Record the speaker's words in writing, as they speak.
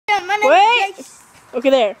Okay,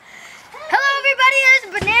 there. Hello, everybody. This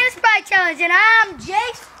is Banana Sprite Challenge, and I'm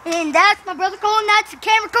Jace, and that's my brother Colton. That's the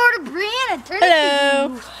camera recorder, Brianna.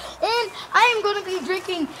 Hello. And I am going to be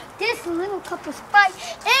drinking this little cup of Sprite,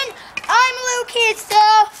 and I'm a little kid, so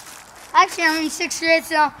actually I'm only 6 years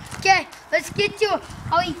old. So okay, let's get to it.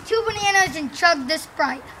 I'll eat 2 bananas and chug this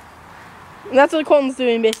Sprite. And that's what Colton's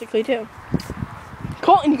doing basically too.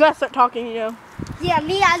 Colton, you gotta start talking, you know. Yeah,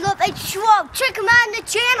 me, I love H2O. Check him out on the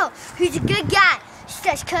channel. He's a good guy. He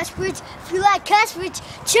says cuss words. If you like cuss words,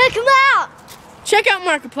 check him out. Check out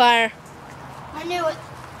Markiplier. I knew it.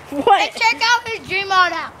 What? And check out his dream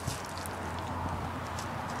mode out.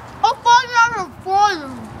 Oh, father.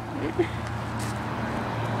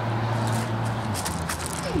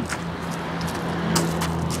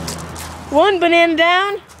 One banana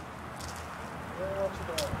down.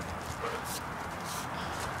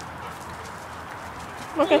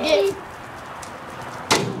 Okay.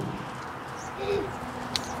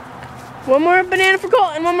 One more banana for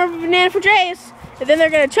Colton, one more banana for Jace, and then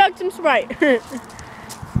they're gonna chug some Sprite.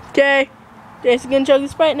 Okay, Jace is gonna chug the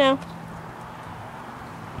Sprite now.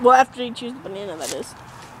 Well, after you choose the banana, that is.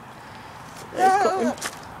 There's Colton.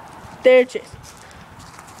 There's Jace.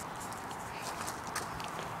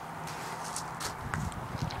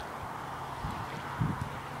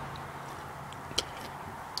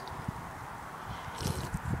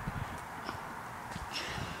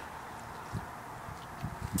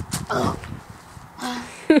 Oh.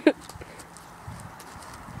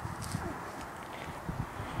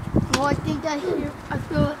 Oh, I think I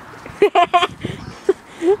feel it.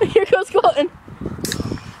 Here goes Colton.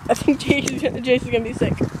 I think Jace is gonna be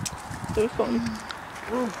sick. So it's Colton.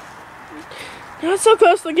 You're so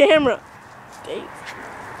close to the camera. Jace.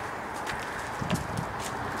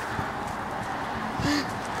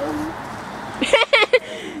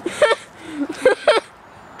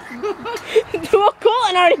 Well,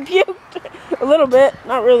 Colton already puked a little bit,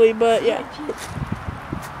 not really, but yeah.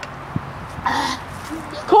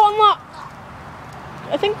 Colton lost.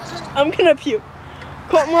 I think I'm gonna puke.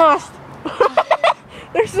 Colton lost.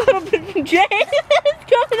 There's a little bit from Jace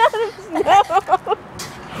coming out of his nose.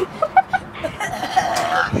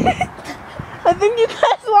 I think you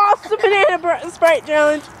guys lost the Banana Sprite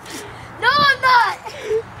challenge. No, I'm not.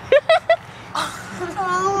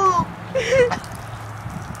 Oh.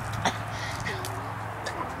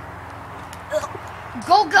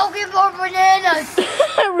 Go get more bananas.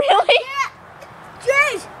 Really? Yeah.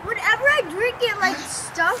 Jace, whenever I drink it, like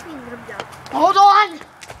stuffing them down. Hold on.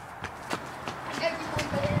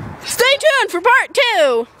 Stay tuned for part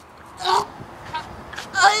 2.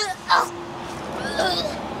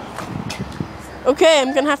 Okay,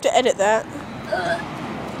 I'm gonna have to edit that.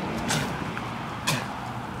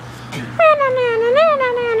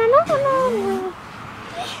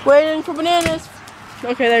 Waiting for bananas.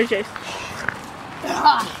 Okay, there's Jace.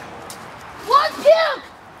 One puke!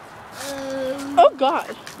 Oh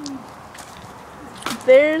God.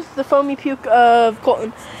 There's the foamy puke of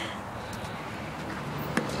Colton.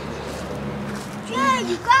 Jay,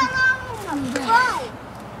 you got on my phone.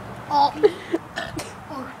 Oh.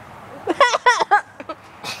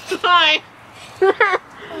 Hi.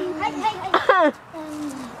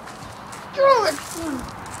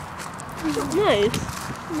 Hey.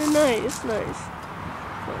 Nice.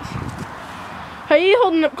 How are you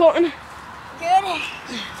holding up, Colton? Good.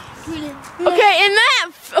 Okay, and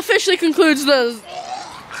that officially concludes the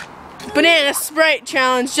Banana Sprite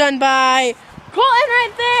challenge done by Colton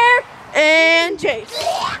right there and Jace.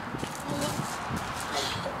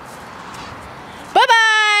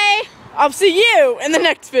 Bye-bye. I'll see you in the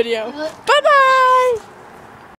next video. Bye-bye.